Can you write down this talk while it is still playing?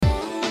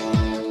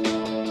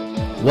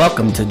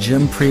Welcome to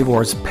Jim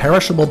Prevore's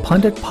Perishable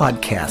Pundit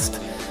Podcast,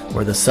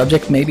 where the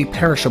subject may be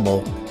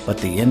perishable, but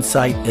the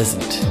insight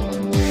isn't.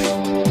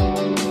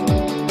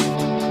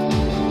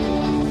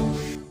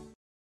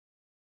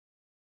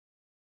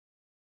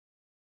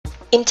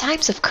 In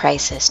times of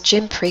crisis,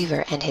 Jim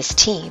Prevore and his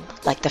team,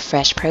 like the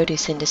fresh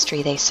produce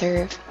industry they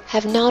serve,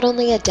 have not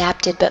only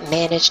adapted but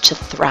managed to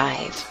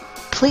thrive.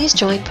 Please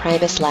join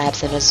Primus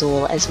Labs and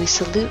Azul as we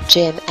salute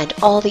Jim and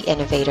all the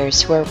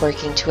innovators who are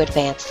working to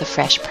advance the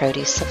fresh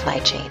produce supply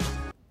chain.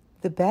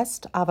 The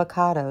best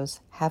avocados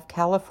have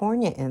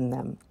California in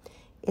them.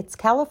 It's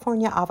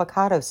California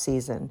avocado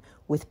season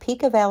with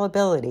peak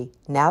availability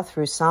now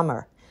through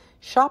summer.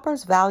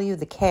 Shoppers value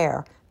the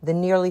care the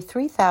nearly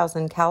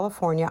 3,000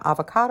 California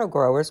avocado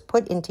growers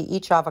put into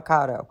each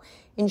avocado,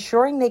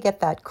 ensuring they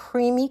get that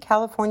creamy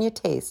California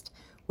taste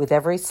with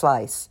every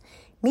slice.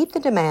 Meet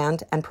the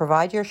demand and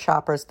provide your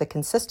shoppers the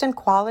consistent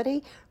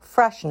quality,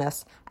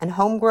 freshness, and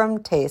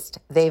homegrown taste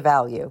they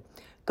value.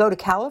 Go to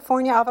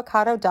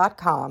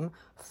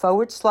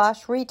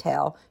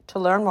californiaavocado.com/retail to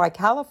learn why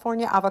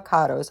California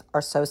avocados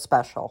are so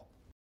special.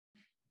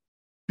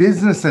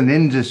 Business and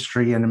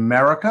industry in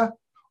America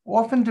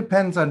often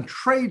depends on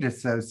trade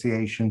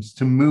associations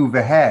to move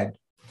ahead.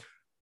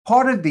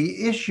 Part of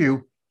the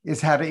issue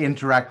is how to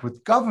interact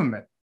with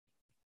government.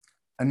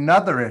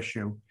 Another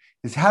issue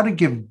is how to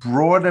give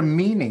broader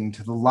meaning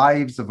to the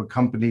lives of a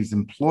company's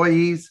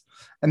employees,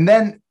 and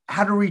then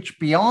how to reach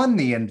beyond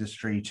the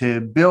industry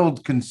to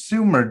build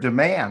consumer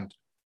demand.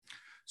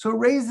 So it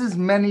raises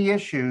many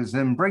issues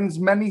and brings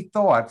many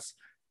thoughts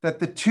that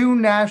the two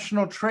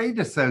national trade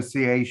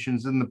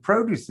associations in the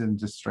produce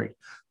industry,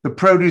 the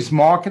Produce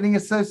Marketing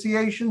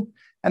Association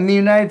and the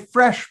United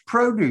Fresh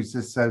Produce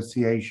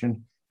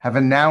Association, have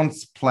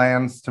announced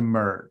plans to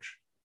merge.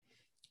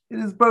 It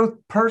is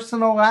both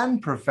personal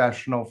and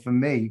professional for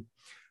me.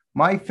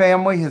 My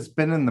family has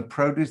been in the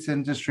produce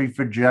industry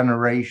for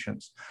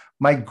generations.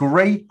 My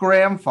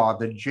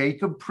great-grandfather,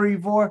 Jacob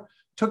Prevore,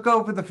 took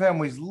over the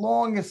family's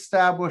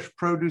long-established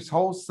produce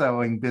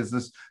wholesaling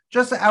business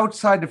just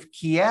outside of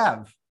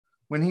Kiev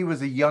when he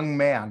was a young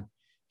man.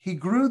 He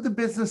grew the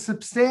business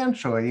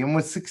substantially and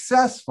was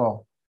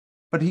successful,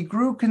 but he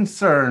grew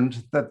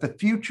concerned that the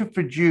future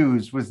for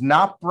Jews was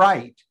not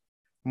bright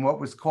in what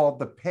was called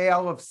the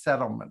Pale of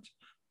Settlement,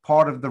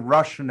 part of the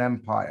Russian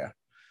Empire.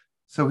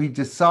 So he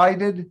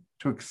decided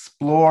to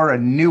explore a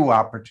new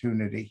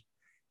opportunity.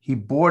 He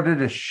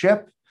boarded a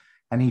ship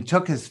and he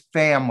took his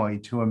family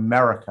to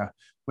America,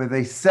 where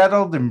they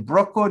settled in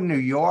Brooklyn, New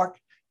York,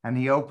 and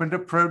he opened a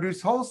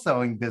produce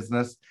wholesaling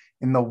business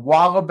in the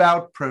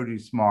Wallabout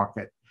Produce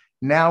Market,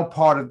 now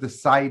part of the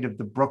site of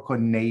the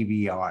Brooklyn Navy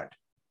Yard.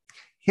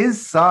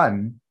 His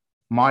son,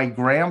 my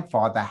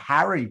grandfather,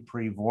 Harry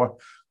Prevore,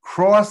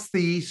 crossed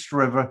the East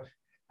River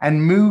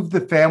and moved the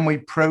family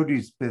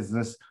produce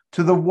business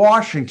to the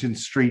Washington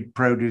Street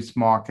Produce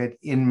Market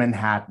in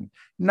Manhattan,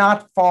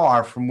 not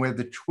far from where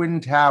the Twin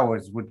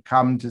Towers would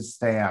come to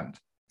stand.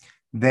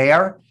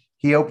 There,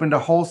 he opened a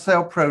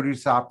wholesale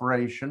produce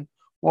operation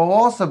while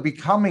also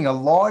becoming a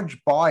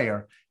large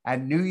buyer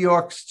at New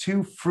York's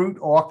two fruit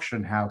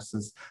auction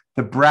houses,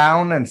 the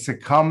Brown and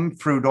Succumb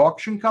Fruit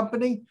Auction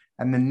Company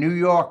and the New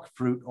York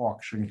Fruit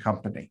Auction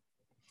Company.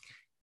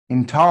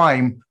 In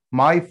time,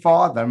 my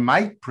father,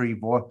 Mike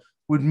Prevore,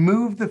 would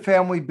move the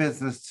family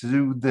business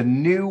to the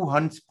new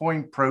Hunts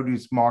Point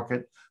Produce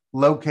Market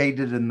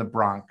located in the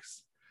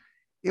Bronx.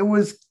 It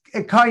was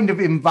a kind of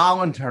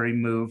involuntary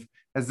move,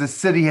 as the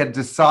city had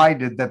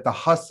decided that the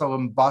hustle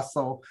and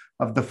bustle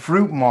of the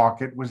fruit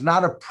market was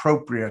not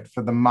appropriate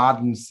for the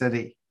modern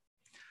city.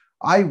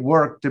 I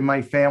worked in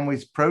my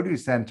family's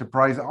produce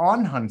enterprise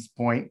on Hunts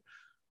Point,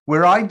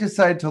 where I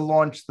decided to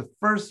launch the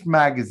first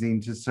magazine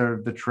to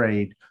serve the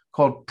trade,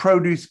 called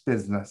Produce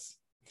Business.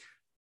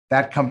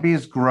 That company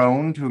has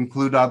grown to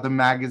include other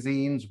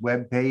magazines,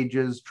 web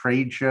pages,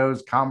 trade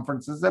shows,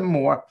 conferences, and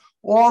more,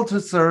 all to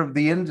serve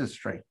the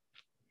industry.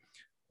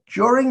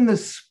 During the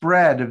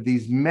spread of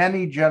these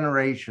many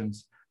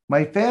generations,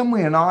 my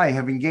family and I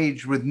have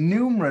engaged with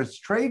numerous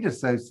trade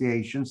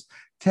associations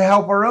to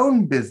help our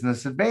own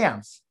business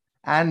advance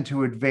and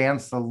to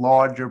advance the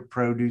larger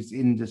produce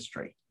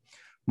industry.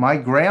 My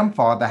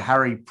grandfather,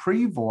 Harry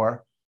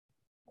Prevore,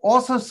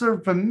 also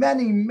served for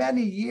many,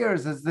 many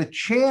years as the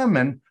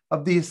chairman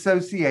of the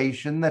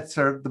association that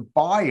served the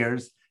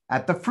buyers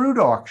at the fruit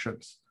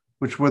auctions,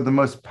 which were the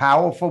most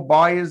powerful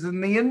buyers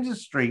in the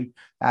industry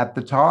at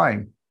the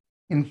time.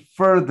 In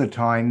further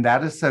time,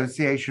 that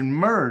association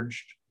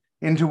merged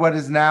into what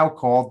is now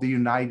called the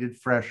United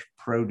Fresh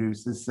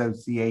Produce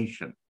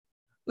Association.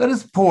 Let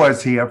us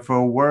pause here for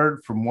a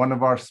word from one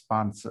of our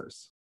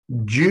sponsors.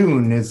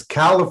 June is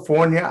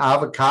California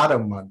Avocado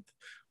Month,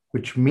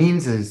 which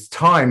means it is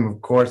time, of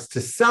course, to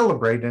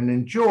celebrate and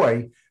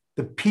enjoy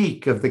the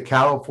peak of the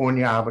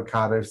California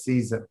avocado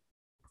season.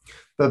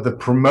 Though the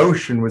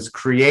promotion was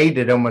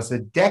created almost a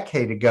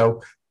decade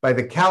ago by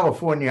the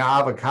California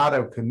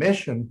Avocado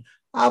Commission,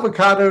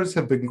 avocados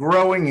have been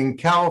growing in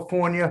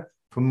California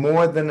for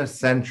more than a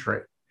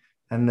century.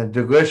 and the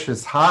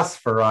delicious Hass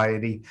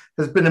variety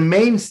has been a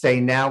mainstay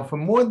now for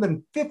more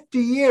than 50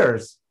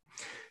 years.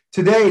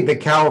 Today, the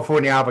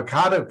California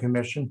Avocado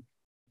Commission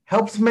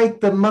helps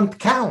make the month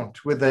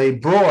count with a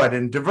broad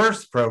and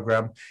diverse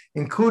program,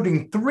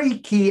 including 3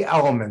 key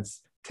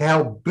elements to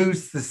help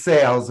boost the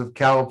sales of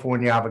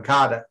California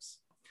avocados.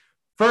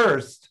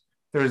 First,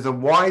 there is a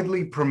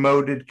widely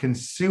promoted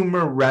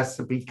consumer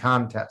recipe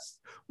contest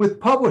with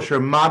publisher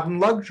Modern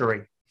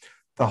Luxury.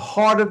 The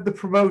heart of the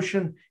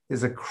promotion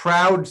is a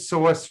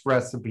crowdsourced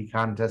recipe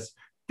contest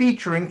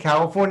featuring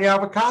California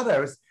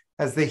avocados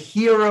as the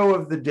hero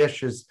of the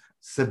dishes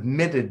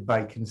submitted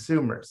by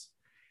consumers.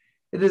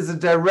 It is a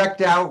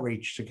direct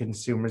outreach to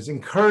consumers,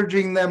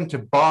 encouraging them to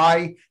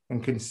buy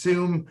and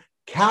consume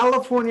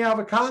California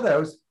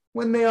avocados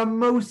when they are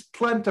most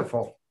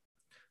plentiful.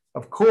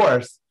 Of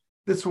course,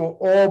 this will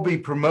all be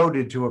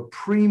promoted to a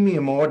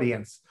premium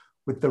audience,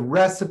 with the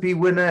recipe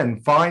winner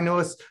and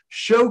finalists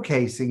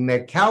showcasing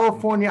their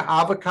California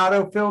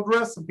avocado-filled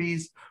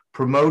recipes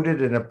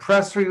promoted in a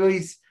press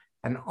release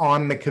and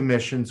on the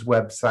Commission's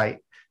website,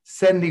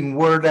 sending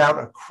word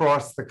out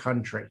across the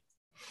country.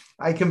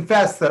 I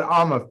confess that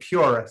I'm a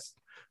purist.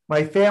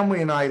 My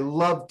family and I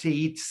love to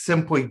eat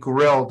simply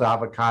grilled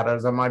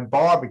avocados on my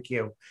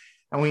barbecue,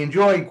 and we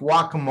enjoy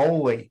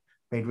guacamole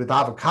made with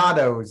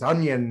avocados,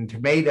 onion,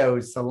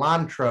 tomatoes,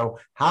 cilantro,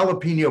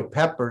 jalapeno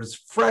peppers,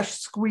 fresh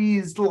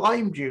squeezed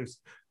lime juice,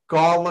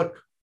 garlic,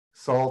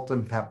 salt,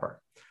 and pepper.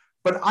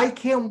 But I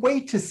can't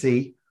wait to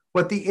see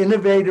what the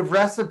innovative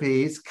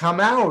recipes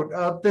come out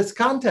of this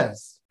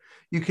contest.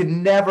 You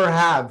can never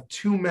have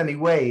too many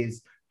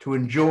ways to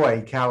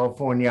enjoy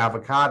California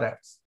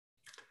avocados.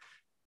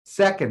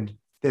 Second,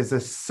 there's a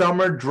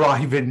summer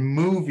drive-in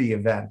movie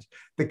event.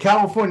 The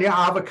California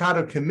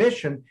Avocado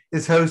Commission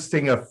is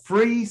hosting a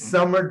free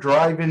summer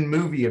drive-in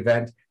movie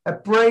event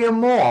at Brea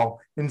Mall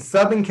in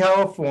Southern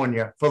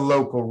California for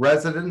local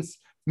residents,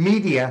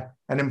 media,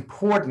 and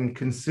important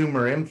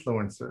consumer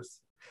influencers.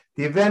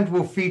 The event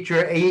will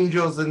feature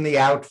Angels in the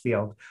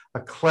Outfield, a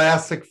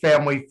classic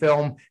family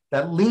film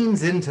that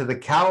leans into the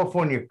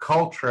California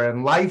culture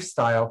and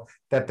lifestyle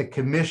that the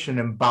Commission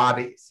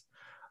embodies.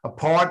 A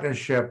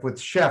partnership with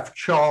Chef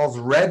Charles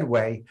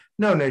Redway,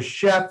 known as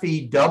Chef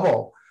E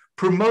Double,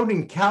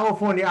 promoting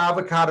California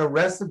avocado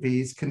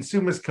recipes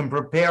consumers can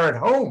prepare at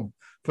home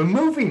for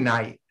movie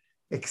night,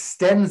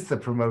 extends the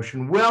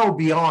promotion well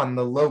beyond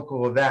the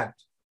local event.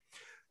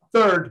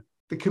 Third,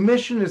 the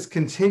Commission is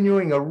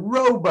continuing a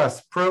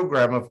robust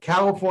program of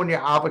California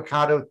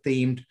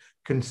avocado-themed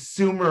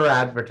consumer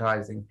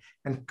advertising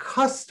and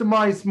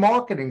customized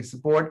marketing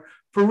support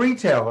for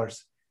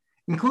retailers,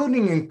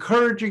 including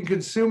encouraging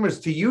consumers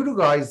to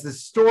utilize the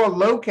store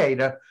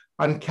locator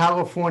on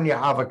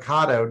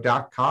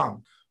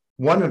CaliforniaAvocado.com.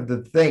 One of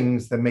the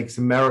things that makes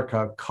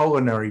America a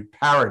culinary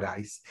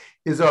paradise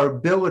is our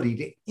ability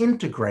to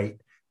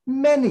integrate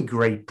many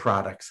great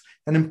products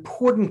and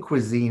important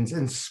cuisines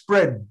and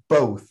spread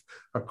both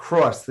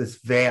across this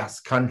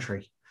vast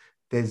country.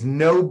 There's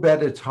no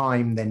better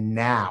time than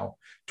now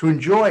to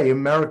enjoy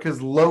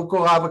America's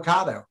local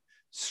avocado,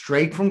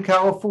 straight from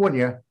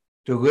California,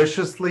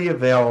 deliciously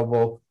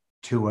available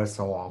to us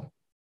all.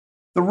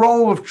 The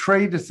role of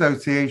trade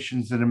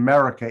associations in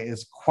America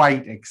is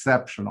quite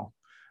exceptional.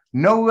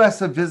 No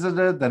less a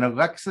visitor than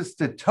Alexis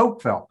de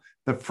Tocqueville,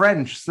 the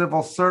French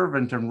civil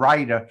servant and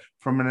writer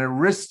from an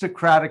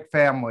aristocratic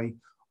family,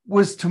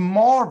 was to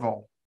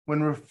marvel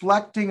when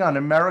reflecting on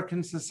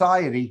American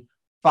society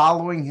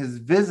following his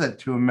visit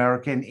to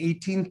America in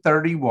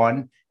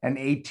 1831 and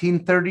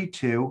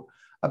 1832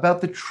 about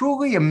the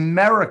truly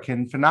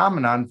American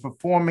phenomenon for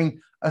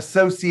forming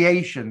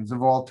associations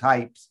of all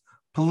types: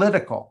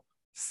 political,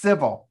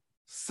 civil,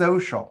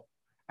 social,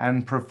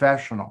 and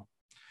professional.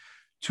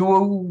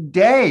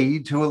 Today,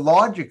 to a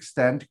large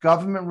extent,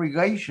 government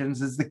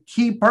relations is the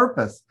key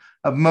purpose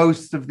of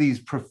most of these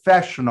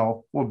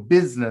professional or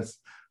business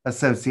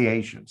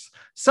associations.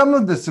 Some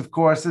of this, of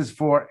course, is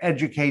for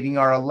educating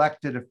our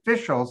elected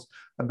officials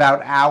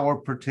about our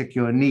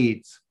particular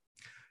needs.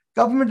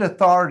 Government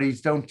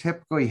authorities don't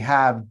typically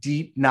have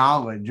deep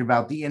knowledge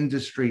about the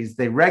industries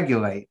they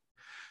regulate.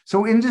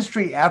 So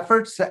industry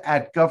efforts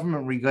at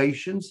government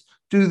relations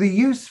do the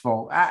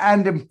useful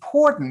and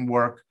important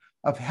work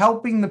of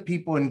helping the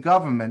people in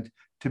government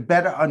to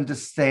better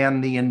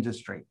understand the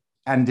industry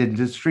and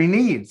industry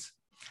needs.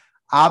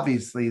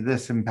 Obviously,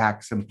 this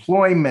impacts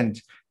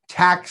employment,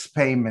 tax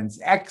payments,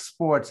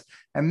 exports,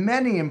 and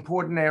many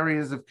important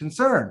areas of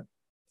concern.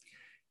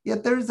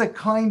 Yet there's a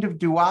kind of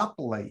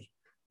duopoly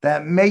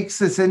that makes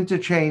this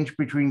interchange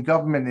between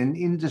government and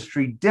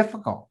industry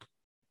difficult.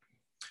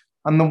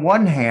 On the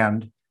one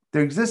hand,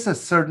 there exists a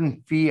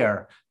certain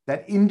fear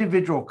that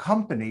individual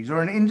companies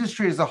or an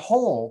industry as a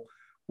whole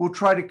will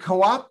try to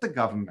co-opt the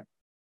government,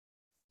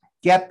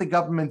 get the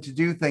government to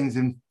do things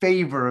in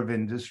favor of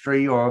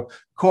industry or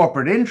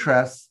corporate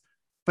interests,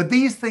 but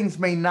these things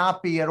may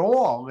not be at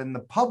all in the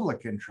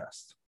public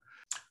interest.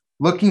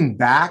 Looking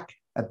back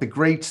at the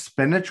great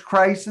spinach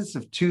crisis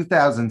of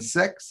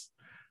 2006,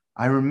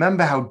 I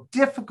remember how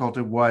difficult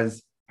it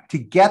was to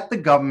get the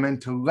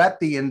government to let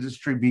the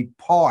industry be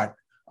part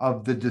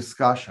of the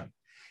discussion.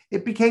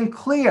 It became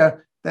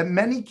clear that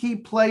many key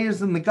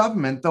players in the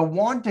government, though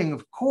wanting,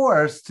 of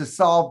course, to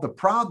solve the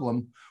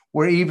problem,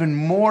 were even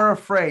more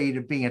afraid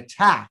of being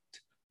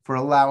attacked for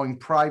allowing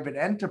private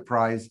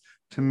enterprise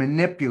to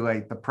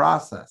manipulate the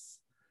process.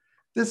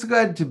 This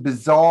led to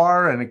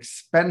bizarre and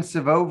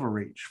expensive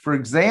overreach. For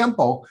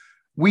example,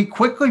 we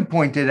quickly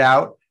pointed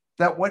out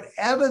that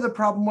whatever the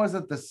problem was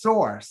at the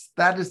source,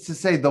 that is to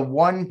say, the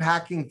one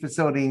packing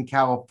facility in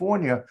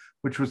California,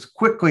 which was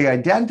quickly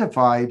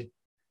identified,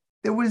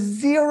 there was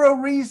zero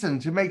reason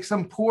to make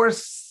some poor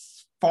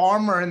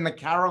farmer in the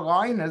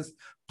Carolinas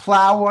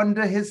plow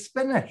under his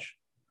spinach.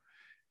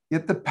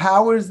 Yet the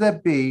powers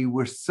that be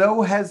were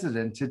so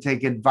hesitant to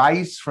take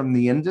advice from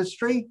the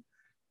industry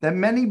that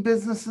many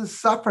businesses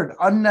suffered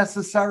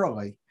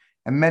unnecessarily,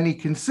 and many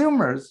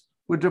consumers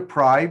were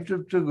deprived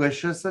of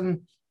delicious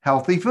and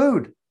healthy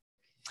food.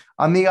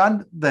 On the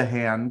other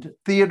hand,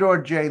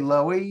 Theodore J.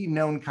 Lowy,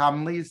 known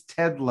commonly as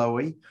Ted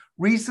Lowy,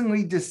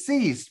 recently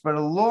deceased, but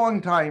a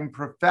longtime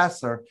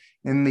professor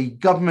in the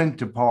government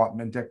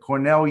department at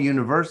Cornell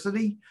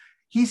University,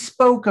 he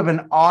spoke of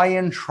an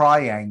iron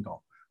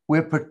triangle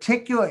where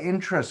particular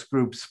interest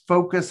groups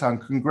focus on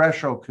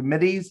congressional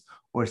committees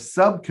or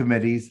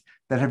subcommittees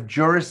that have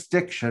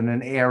jurisdiction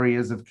in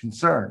areas of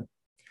concern.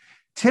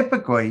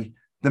 Typically,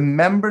 the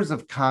members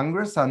of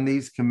Congress on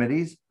these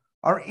committees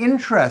are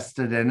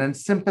interested in and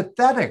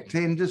sympathetic to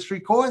industry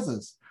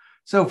causes.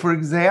 So, for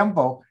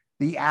example,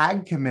 the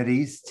ag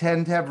committees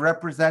tend to have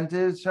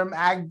representatives from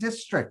ag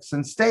districts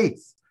and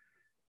states.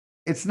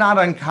 It's not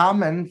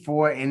uncommon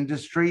for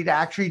industry to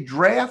actually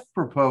draft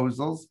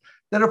proposals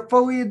that are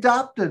fully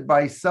adopted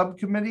by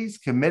subcommittees,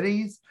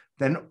 committees,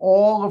 then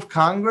all of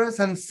Congress,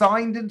 and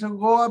signed into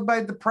law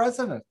by the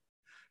president.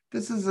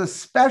 This is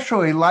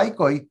especially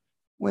likely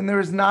when there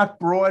is not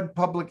broad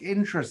public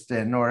interest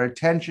in or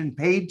attention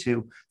paid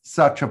to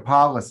such a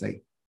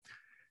policy.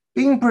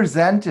 Being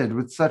presented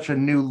with such a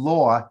new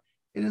law,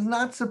 it is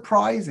not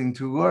surprising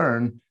to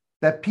learn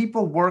that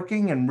people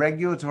working in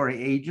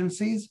regulatory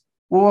agencies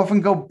will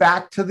often go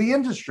back to the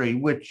industry,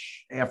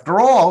 which, after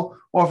all,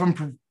 often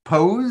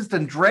proposed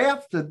and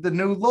drafted the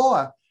new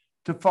law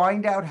to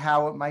find out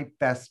how it might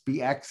best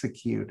be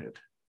executed.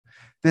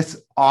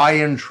 This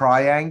iron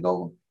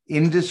triangle,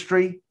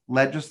 industry,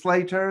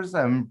 legislators,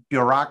 and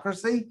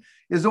bureaucracy,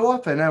 is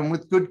often, and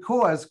with good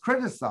cause,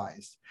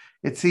 criticized.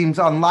 It seems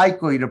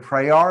unlikely to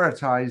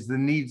prioritize the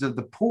needs of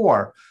the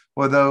poor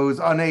or those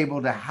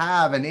unable to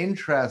have an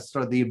interest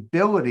or the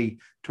ability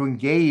to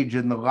engage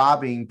in the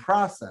lobbying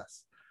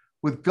process.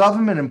 With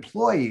government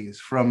employees,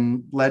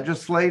 from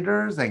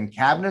legislators and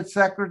cabinet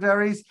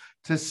secretaries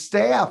to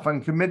staff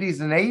on committees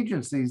and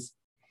agencies,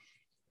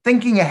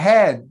 thinking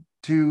ahead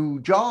to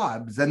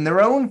jobs and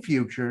their own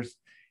futures,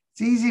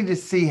 it's easy to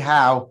see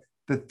how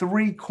the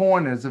three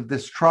corners of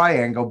this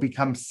triangle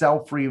become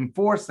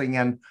self-reinforcing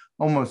and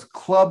almost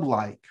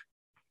club-like.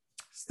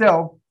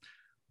 Still,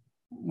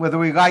 whether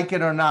we like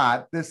it or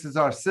not, this is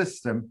our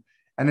system,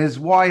 and is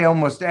why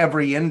almost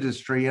every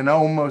industry and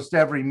almost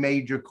every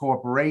major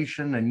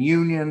corporation and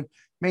union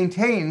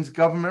maintains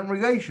government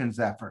relations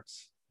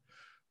efforts.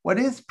 What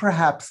is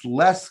perhaps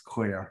less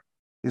clear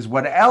is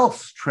what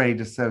else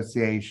trade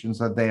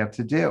associations are there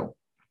to do.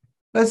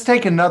 Let's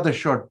take another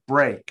short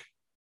break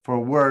for a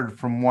word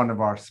from one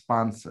of our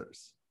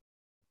sponsors.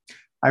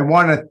 I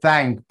want to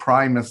thank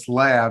Primus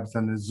Labs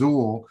and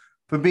Azul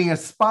for being a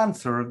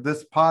sponsor of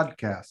this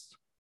podcast.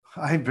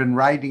 I've been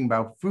writing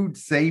about food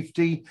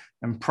safety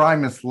and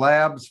Primus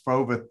Labs for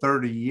over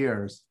 30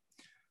 years.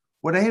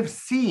 What I have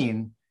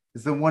seen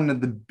is that one of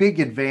the big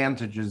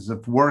advantages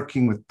of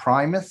working with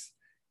Primus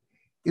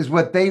is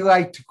what they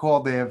like to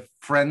call their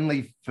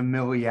friendly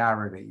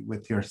familiarity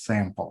with your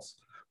samples.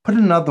 Put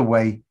another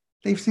way,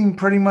 they've seen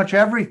pretty much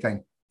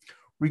everything.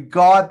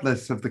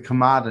 Regardless of the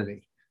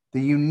commodity,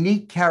 the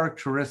unique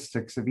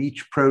characteristics of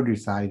each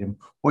produce item,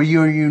 or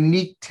your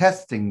unique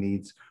testing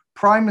needs,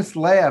 Primus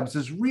Labs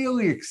is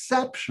really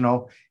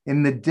exceptional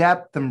in the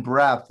depth and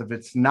breadth of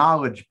its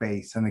knowledge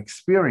base and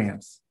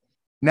experience.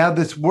 Now,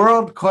 this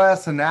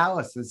world-class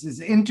analysis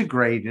is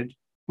integrated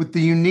with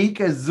the unique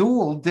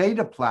Azul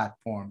data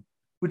platform,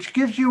 which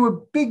gives you a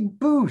big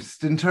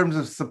boost in terms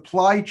of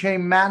supply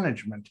chain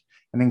management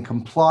and in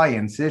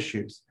compliance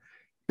issues.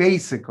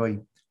 Basically,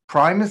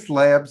 Primus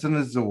Labs and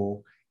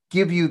Azul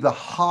give you the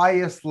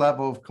highest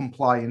level of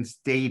compliance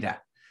data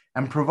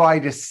and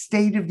provide a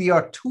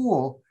state-of-the-art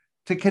tool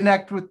to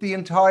connect with the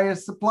entire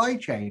supply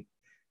chain.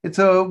 It's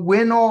a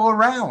win all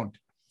around.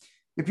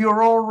 If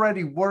you're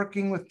already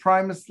working with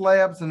Primus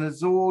Labs and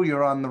Azul,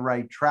 you're on the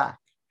right track.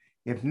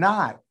 If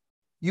not,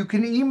 you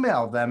can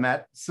email them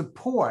at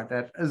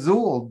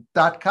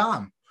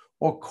support@azul.com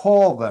or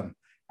call them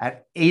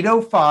at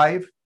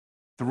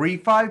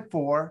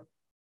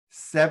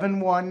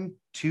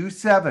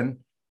 805-354-7127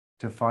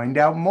 to find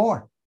out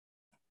more.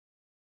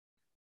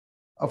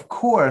 Of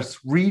course,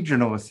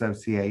 regional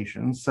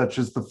associations such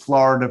as the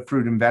Florida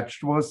Fruit and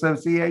Vegetable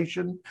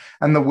Association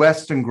and the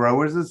Western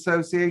Growers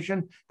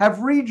Association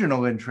have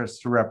regional interests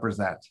to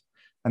represent,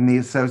 and the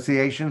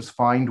associations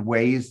find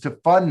ways to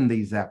fund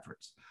these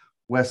efforts.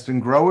 Western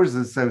Growers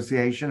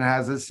Association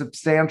has a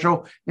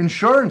substantial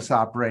insurance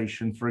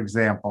operation, for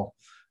example.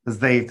 As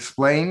they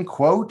explain,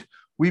 quote,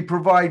 "We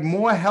provide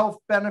more health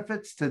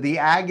benefits to the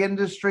ag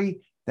industry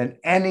than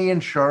any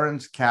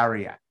insurance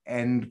carrier,"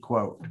 end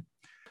quote.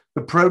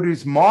 The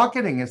Produce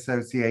Marketing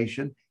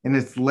Association, in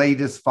its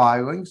latest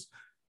filings,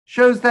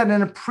 shows that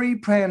in a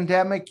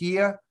pre-pandemic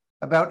year,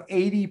 about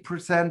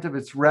 80% of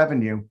its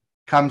revenue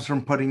comes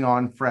from putting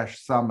on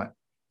Fresh Summit,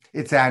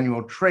 its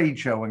annual trade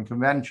show and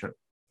convention,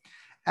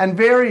 and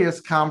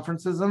various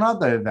conferences and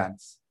other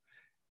events.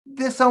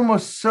 This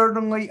almost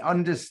certainly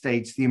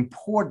understates the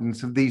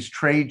importance of these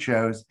trade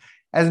shows,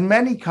 as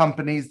many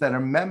companies that are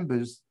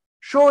members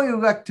surely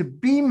elect to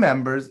be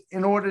members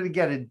in order to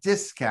get a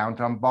discount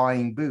on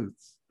buying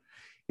booths.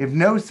 If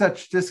no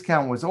such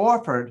discount was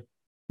offered,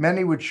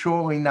 many would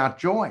surely not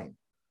join,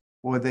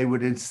 or they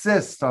would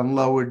insist on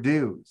lower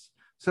dues.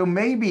 So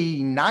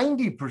maybe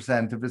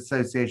 90% of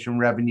association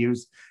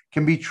revenues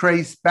can be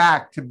traced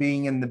back to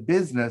being in the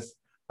business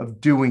of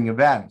doing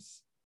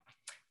events.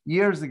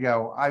 Years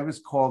ago, I was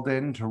called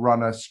in to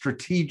run a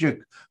strategic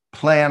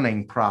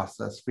planning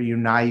process for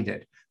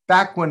United,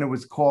 back when it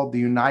was called the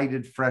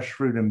United Fresh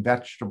Fruit and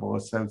Vegetable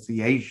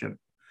Association.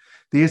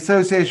 The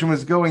association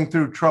was going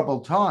through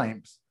troubled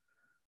times.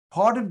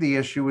 Part of the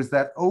issue was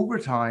that over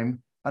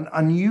time, an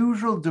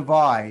unusual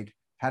divide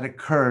had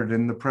occurred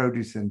in the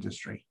produce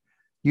industry.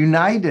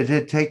 United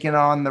had taken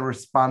on the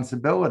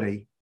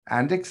responsibility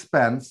and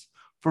expense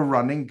for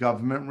running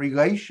government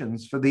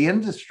relations for the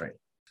industry.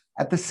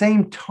 At the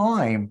same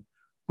time,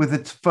 with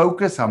its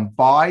focus on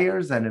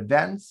buyers and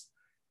events,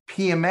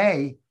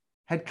 PMA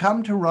had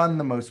come to run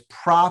the most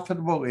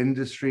profitable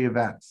industry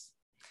events.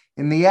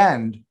 In the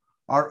end,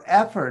 our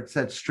efforts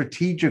at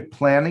strategic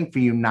planning for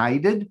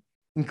United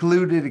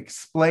included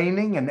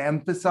explaining and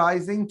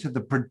emphasizing to the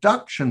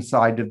production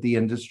side of the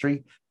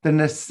industry the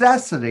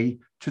necessity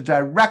to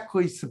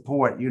directly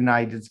support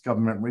United's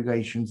government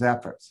relations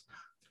efforts.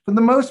 For the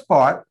most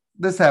part,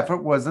 this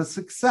effort was a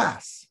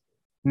success.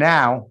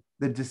 Now,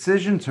 the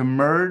decision to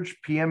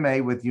merge PMA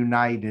with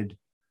United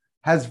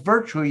has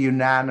virtually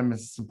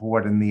unanimous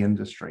support in the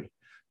industry.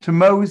 To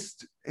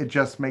most, it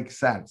just makes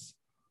sense.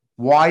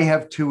 Why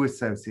have two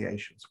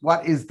associations?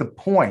 What is the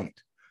point?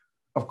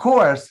 Of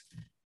course,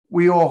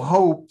 we all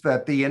hope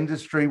that the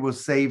industry will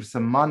save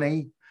some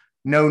money,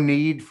 no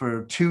need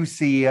for two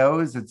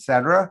CEOs,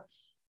 etc.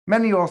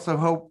 Many also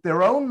hope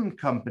their own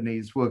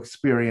companies will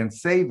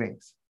experience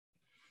savings.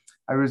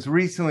 I was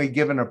recently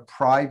given a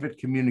private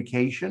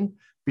communication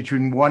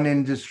between one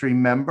industry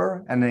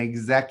member and an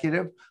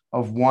executive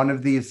of one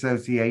of the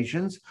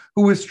associations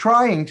who was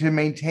trying to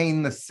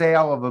maintain the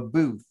sale of a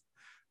booth.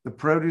 The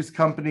produce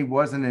company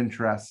wasn't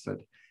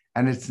interested,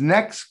 and its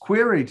next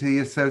query to the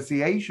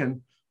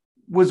association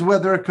was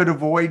whether it could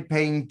avoid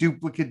paying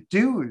duplicate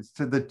dues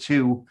to the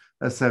two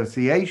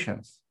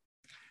associations.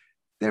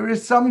 There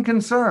is some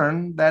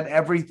concern that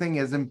everything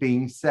isn't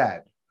being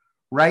said.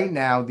 Right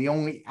now, the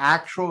only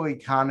actual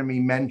economy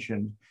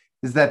mentioned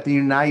is that the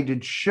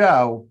United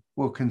show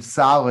will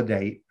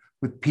consolidate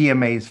with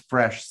PMA's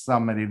Fresh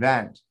Summit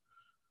event.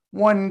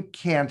 One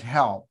can't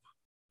help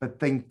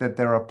but think that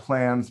there are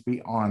plans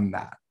beyond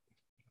that.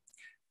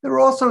 There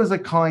also is a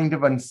kind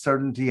of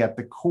uncertainty at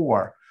the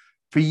core.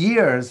 For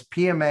years,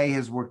 PMA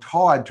has worked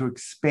hard to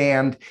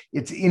expand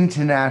its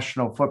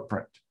international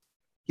footprint.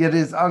 Yet it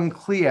is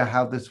unclear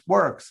how this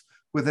works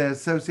with an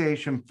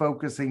association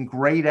focusing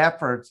great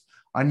efforts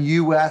on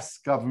U.S.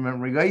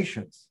 government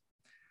relations.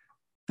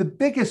 The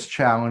biggest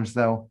challenge,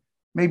 though,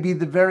 may be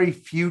the very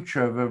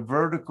future of a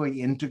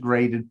vertically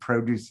integrated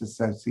produce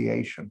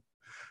association.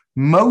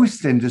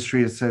 Most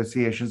industry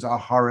associations are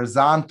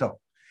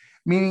horizontal,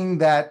 meaning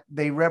that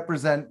they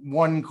represent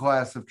one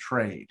class of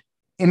trade.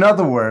 In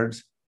other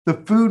words, the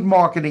Food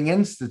Marketing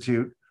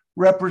Institute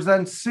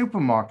represents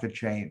supermarket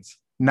chains,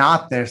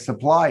 not their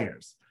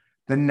suppliers.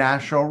 The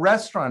National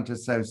Restaurant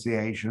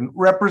Association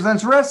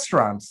represents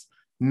restaurants,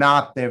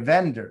 not their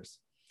vendors.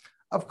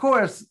 Of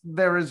course,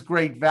 there is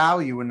great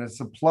value in a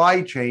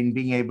supply chain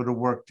being able to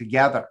work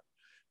together,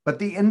 but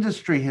the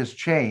industry has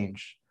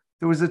changed.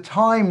 There was a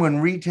time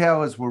when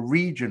retailers were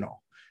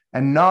regional,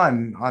 and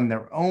none on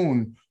their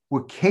own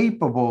were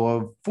capable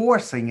of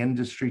forcing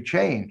industry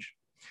change.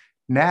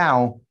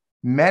 Now,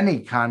 many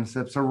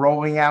concepts are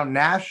rolling out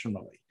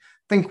nationally.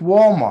 Think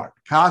Walmart,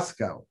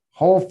 Costco,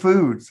 Whole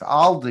Foods,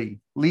 Aldi,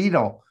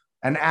 Lidl,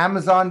 and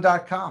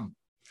Amazon.com.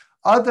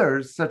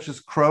 Others, such as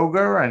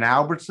Kroger and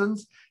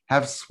Albertsons,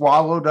 have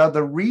swallowed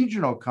other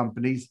regional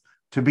companies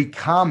to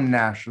become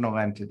national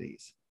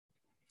entities.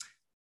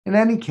 In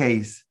any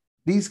case,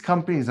 these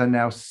companies are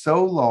now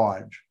so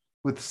large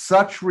with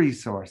such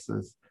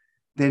resources,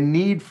 the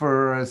need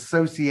for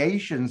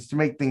associations to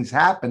make things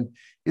happen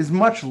is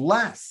much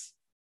less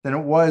than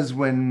it was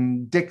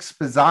when Dick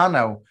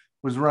Spezzano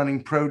was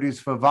running produce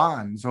for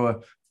Vons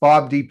or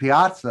Bob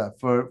DiPiazza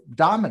for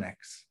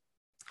Dominick's.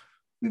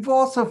 We've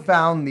also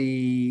found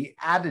the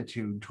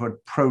attitude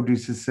toward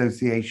produce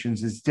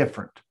associations is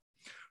different.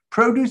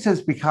 Produce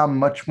has become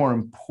much more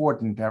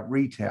important at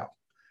retail.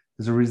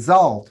 As a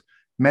result,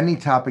 many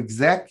top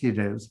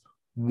executives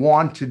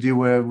want to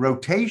do a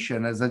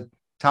rotation as a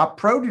top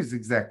produce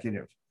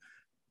executive,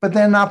 but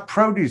they're not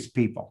produce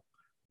people.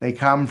 They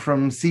come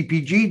from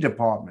CPG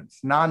departments,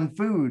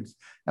 non-foods,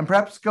 and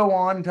perhaps go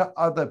on to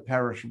other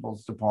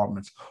perishables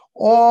departments,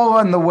 all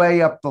on the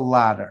way up the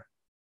ladder.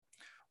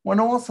 One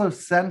also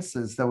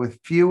senses that with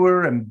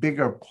fewer and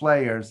bigger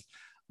players,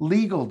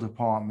 legal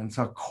departments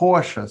are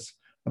cautious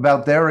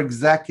about their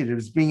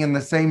executives being in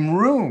the same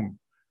room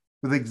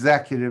with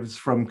executives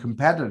from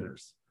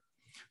competitors.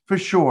 For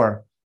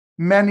sure,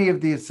 many of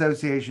the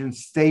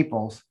association's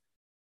staples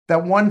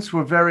that once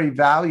were very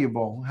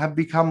valuable have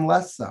become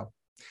less so.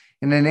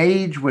 In an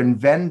age when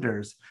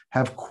vendors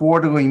have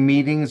quarterly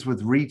meetings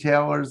with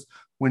retailers,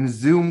 when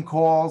Zoom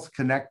calls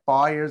connect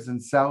buyers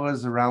and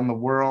sellers around the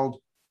world,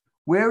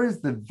 where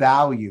is the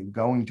value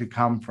going to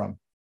come from?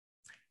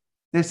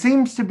 There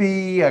seems to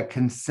be a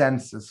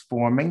consensus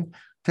forming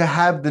to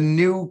have the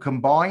new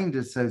combined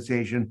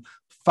association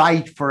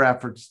fight for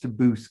efforts to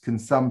boost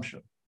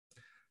consumption,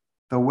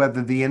 though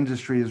whether the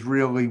industry is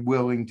really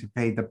willing to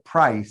pay the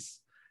price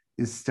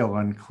is still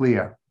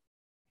unclear.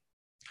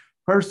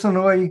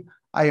 Personally,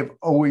 I have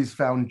always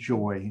found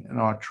joy in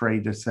our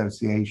trade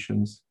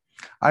associations.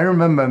 I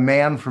remember a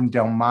man from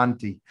Del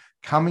Monte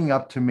coming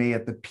up to me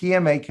at the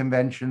PMA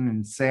convention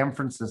in San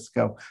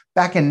Francisco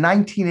back in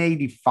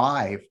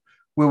 1985,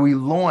 where we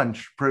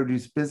launched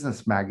Produce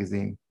Business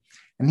Magazine.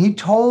 And he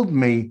told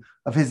me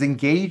of his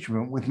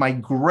engagement with my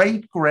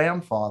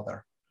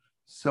great-grandfather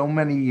so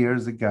many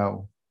years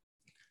ago.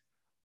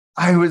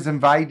 I was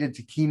invited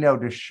to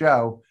keynote a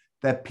show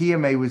that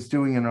PMA was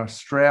doing in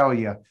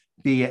Australia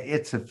via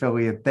its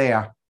affiliate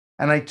there,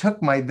 and I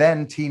took my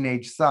then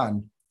teenage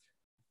son.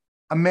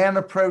 A man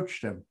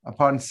approached him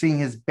upon seeing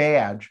his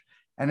badge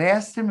and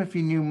asked him if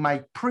he knew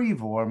Mike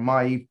Prevor,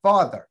 my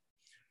father.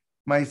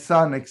 My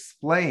son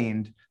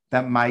explained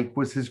that Mike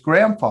was his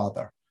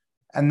grandfather,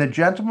 and the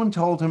gentleman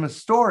told him a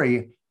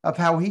story of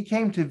how he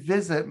came to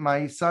visit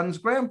my son's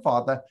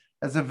grandfather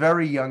as a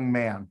very young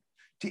man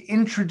to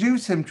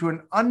introduce him to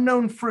an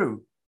unknown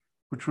fruit,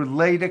 which would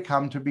later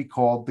come to be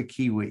called the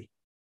kiwi.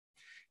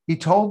 He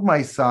told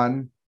my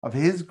son of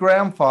his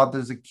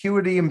grandfather's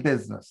acuity in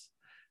business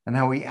and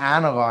how he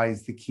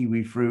analyzed the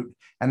kiwi fruit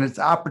and its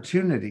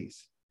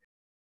opportunities.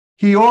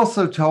 He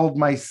also told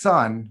my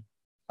son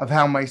of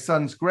how my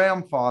son's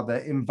grandfather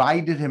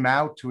invited him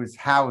out to his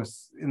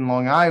house in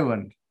Long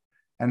Island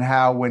and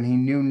how when he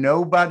knew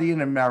nobody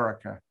in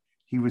America,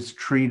 he was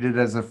treated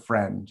as a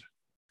friend.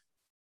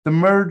 The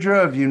merger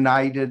of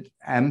United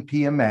and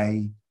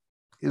PMA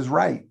is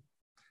right.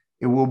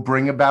 It will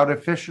bring about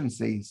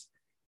efficiencies.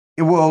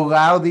 It will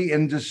allow the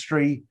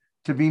industry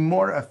to be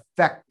more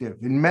effective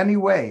in many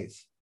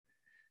ways.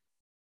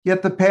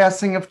 Yet the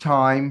passing of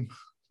time,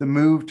 the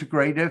move to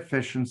greater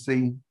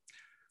efficiency,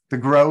 the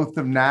growth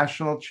of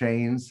national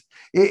chains,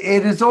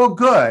 it is all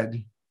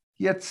good,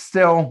 yet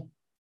still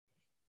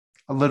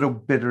a little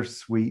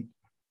bittersweet.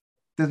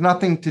 There's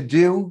nothing to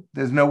do.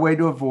 There's no way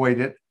to avoid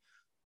it.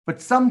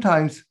 But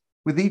sometimes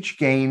with each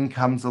gain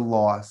comes a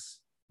loss.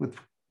 With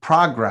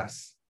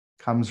progress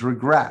comes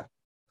regret.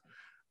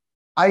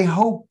 I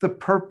hope the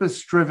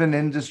purpose-driven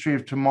industry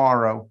of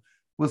tomorrow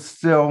will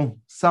still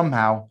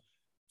somehow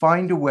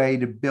find a way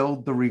to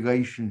build the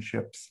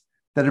relationships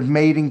that have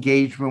made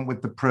engagement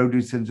with the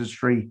produce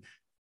industry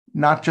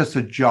not just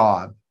a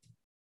job,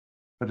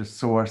 but a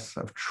source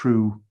of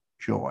true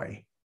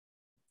joy.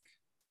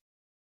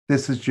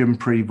 This is Jim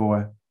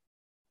Prevor.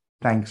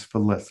 Thanks for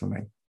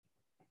listening.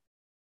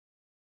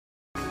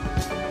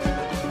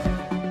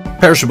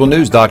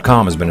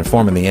 PerishableNews.com has been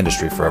informing the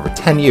industry for over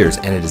 10 years,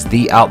 and it is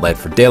the outlet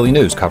for daily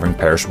news covering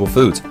perishable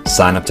foods.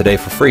 Sign up today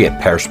for free at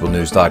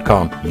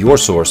PerishableNews.com, your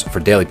source for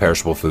daily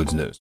perishable foods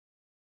news.